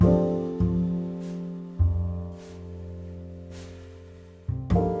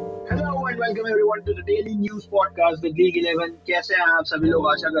Welcome everyone to the daily news podcast with league 11। कैसे हैं आप सभी लोग?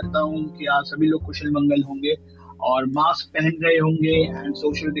 आशा करता हूं कि आप सभी लोग कुशल मंगल होंगे और मास्क पहन रहे होंगे एंड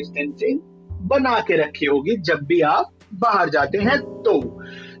सोशल डिस्टेंसिंग बना के रखी होगी जब भी आप बाहर जाते हैं।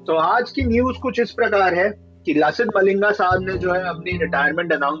 तो आज की न्यूज कुछ इस प्रकार है कि लासिथ मलिंगा साहब ने जो है अपनी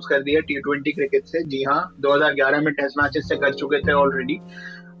रिटायरमेंट अनाउंस कर दी है T20 क्रिकेट से। जी हाँ, 2011 में टेस्ट मैचेस से कर चुके थे ऑलरेडी।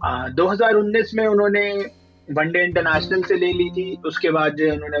 2019 में उन्होंने वनडे इंटरनेशनल से ले ली थी। उसके बाद जो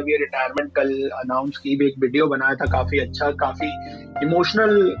उन्होंने अभी रिटायरमेट कल अनाउंस की, भी एक वीडियो बनाया था, काफी अच्छा, काफी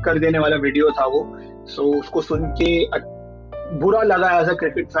इमोशनल कर देने वाला वीडियो था वो। उसको सुन के बुरा लगा एज अ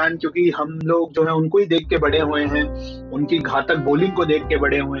क्रिकेट फैन, क्योंकि हम लोग जो है उनको ही देख के बड़े हुए हैं, उनकी घातक बॉलिंग को देख के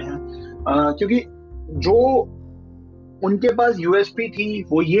बड़े हुए हैं। क्योंकि जो उनके पास यूएसपी थी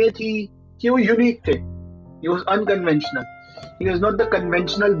वो ये थी कि वो यूनिक थे। He was unconventional, he was not the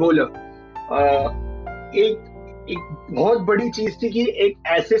conventional bowler. एक बहुत बड़ी चीज थी कि एक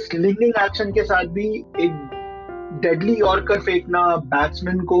ऐसे स्लिंगिंग एक्शन के साथ भी एक डेडली यॉर्कर फेंकना,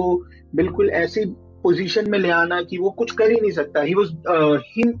 बैट्समैन को बिल्कुल ऐसी पोजीशन में ले आना कि वो कुछ कर ही नहीं सकता।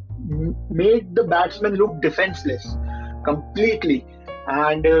 He made the batsman look defenceless completely.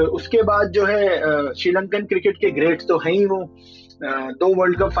 And उसके बाद जो है श्रीलंकन क्रिकेट के ग्रेट्स तो हैं ही वो। 2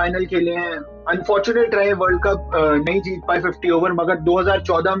 वर्ल्ड कप फाइनल खेले हैं। अनफॉर्चुनेट रहे, वर्ल्ड कप नहीं जीत पाए 50 ओवर, मगर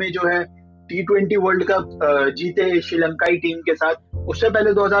 2014 में जो है T20 वर्ल्ड कप जीते श्रीलंकाई टीम के साथ। उससे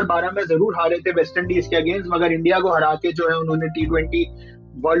पहले 2012 में जरूर हारे थे वेस्ट इंडीज के अगेंस्ट, मगर इंडिया को हरा के जो है उन्होंने T20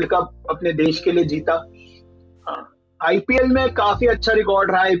 वर्ल्ड कप अपने देश के लिए जीता। आईपीएल में काफी अच्छा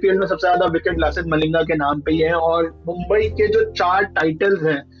रिकॉर्ड रहा। आईपीएल में सबसे ज्यादा विकेट लासिथ मलिंगा के नाम पे ही है, और मुंबई के जो 4 टाइटल्स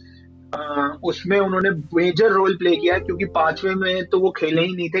हैं उसमें उन्होंने मेजर रोल प्ले किया, क्योंकि 5वें में तो वो खेले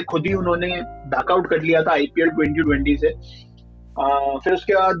ही नहीं थे, खुद ही उन्होंने बैकआउट कर लिया था आईपीएल 2020 से। फिर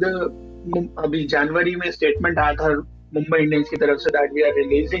उसके बाद अभी जनवरी में स्टेटमेंट आया था मुंबई इंडियंस की तरफ से that we are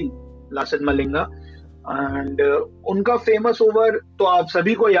releasing Lasith Malinga. And उनका फेमस ओवर तो आप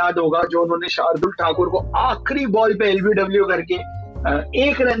सभी को याद होगा, जो उन्होंने शार्दुल ठाकुर को आखिरी बॉल पे एलबीडब्ल्यू करके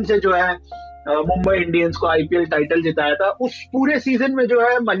 1 रन से जो है मुंबई इंडियंस को आईपीएल टाइटल जिताया था। उस पूरे सीजन में जो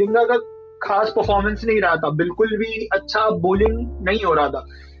है मलिंगा का खास परफॉर्मेंस नहीं रहा था, बिल्कुल भी अच्छा बॉलिंग नहीं हो रहा था।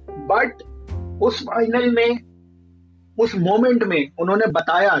 बट उस फाइनल में, उस मोमेंट में उन्होंने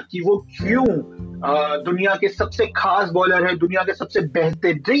बताया कि वो क्यों दुनिया के सबसे खास बॉलर है, दुनिया के सबसे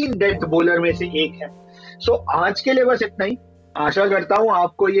बेहतरीन डेथ बॉलर में से एक है। आज के लिए बस इतना ही। आशा करता हूं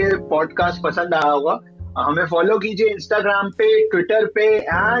आपको ये पॉडकास्ट पसंद आया होगा। हमें फॉलो कीजिए इंस्टाग्राम पे, ट्विटर पे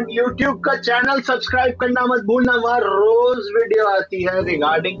एंड यूट्यूब का चैनल सब्सक्राइब करना मत भूलना। वहां रोज वीडियो आती है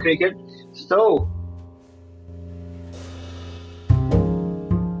रिगार्डिंग क्रिकेट।